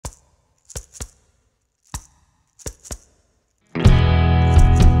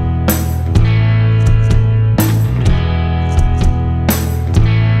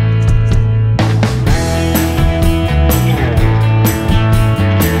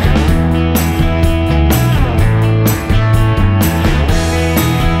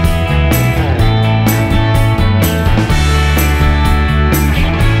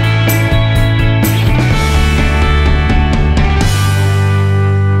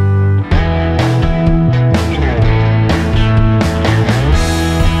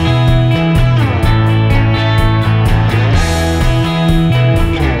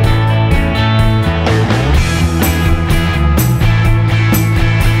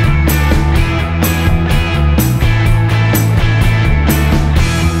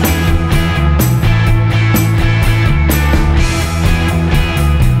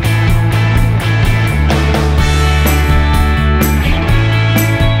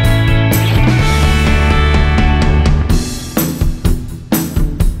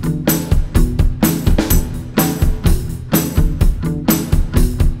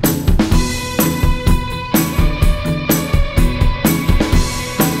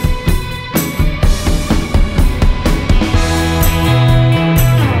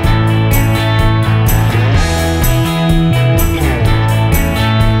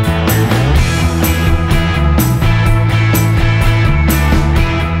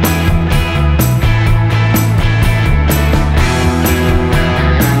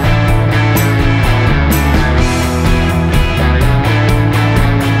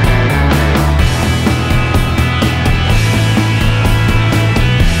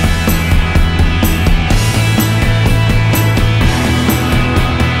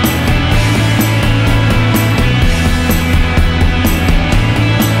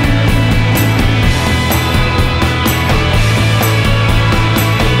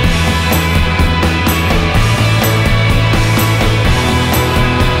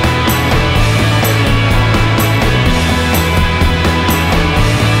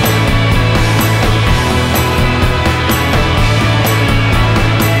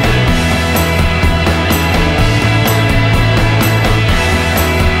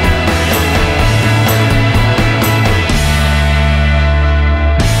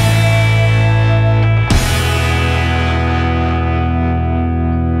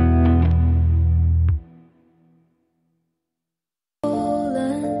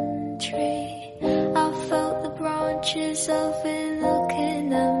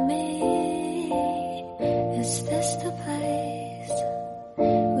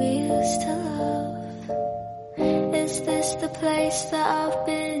place that I've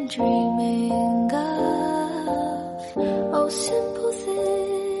been dreaming of? Oh, simple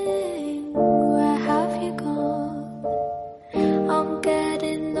thing, where have you gone? I'm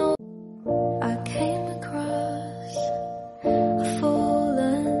getting old. I came across a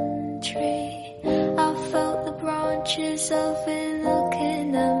fallen tree. I felt the branches of it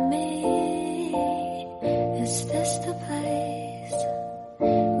looking at me. Is this the place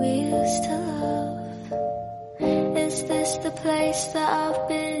we used to love? Is this the place that I've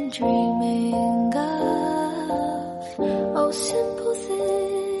been dreaming of? Oh, simple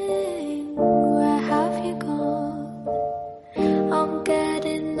thing, where have you gone? I'm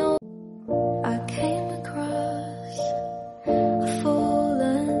getting old. I came across a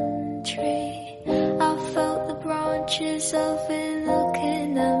fallen tree. I felt the branches of it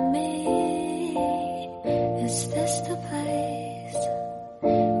looking at me. Is this the place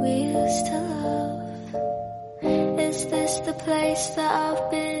we used to love? Is this the place that I've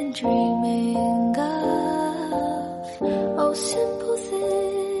been dreaming of? Oh, simple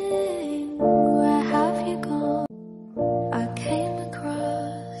thing, where have you gone? I came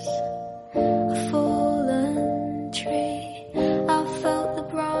across a fallen tree. I felt the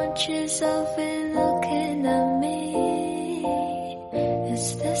branches of it looking at me.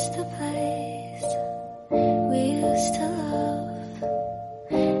 Is this the place we used to love?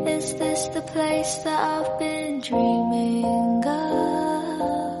 Is this the place that I've been dreaming of?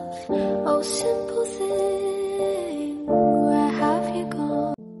 Oh, simple thing, where have you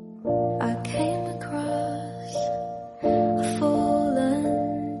gone? I came across a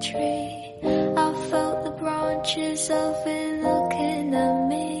fallen tree. I felt the branches of it looking at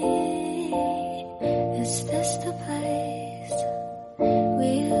me. Is this the place we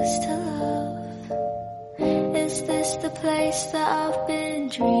used to love? Is this the place that I've been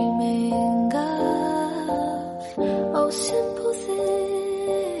dreaming of? Oh, simple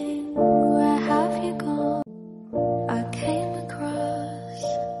thing, where have you gone? I came across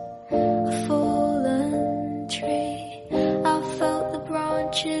a fallen tree. I felt the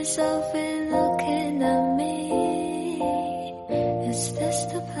branches of it looking at me. Is this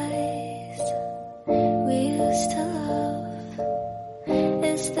the place we used to love?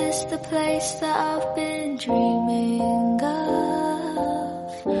 Is this the place that I've been dreaming of?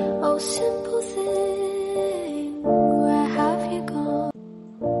 Oh, simple thing, where have you gone?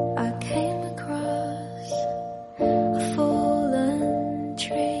 I came across a fallen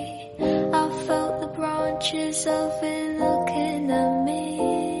tree. I felt the branches of it looking at me.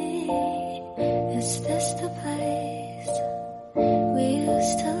 Is this the place we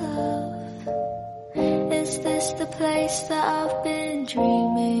used to love? Is this the place that I've been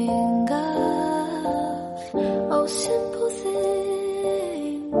dreaming of? Oh, simple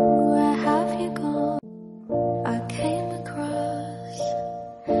thing, where have you gone? I came across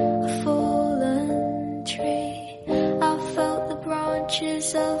a fallen tree. I felt the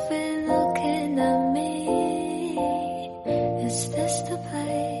branches of it looking at me. Is this the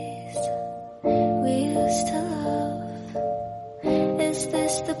place we used to love? Is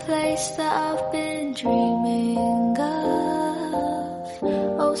this the place that I've been dreaming of?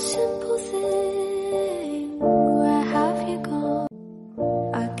 Oh, simple thing, where have you gone?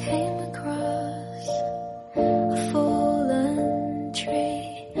 I came across a fallen tree.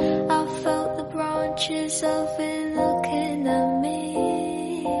 I felt the branches of it looking at me.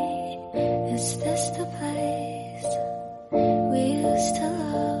 Is this the place we used to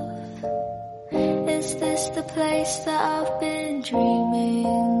love? Is this the place that I've been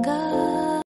dreaming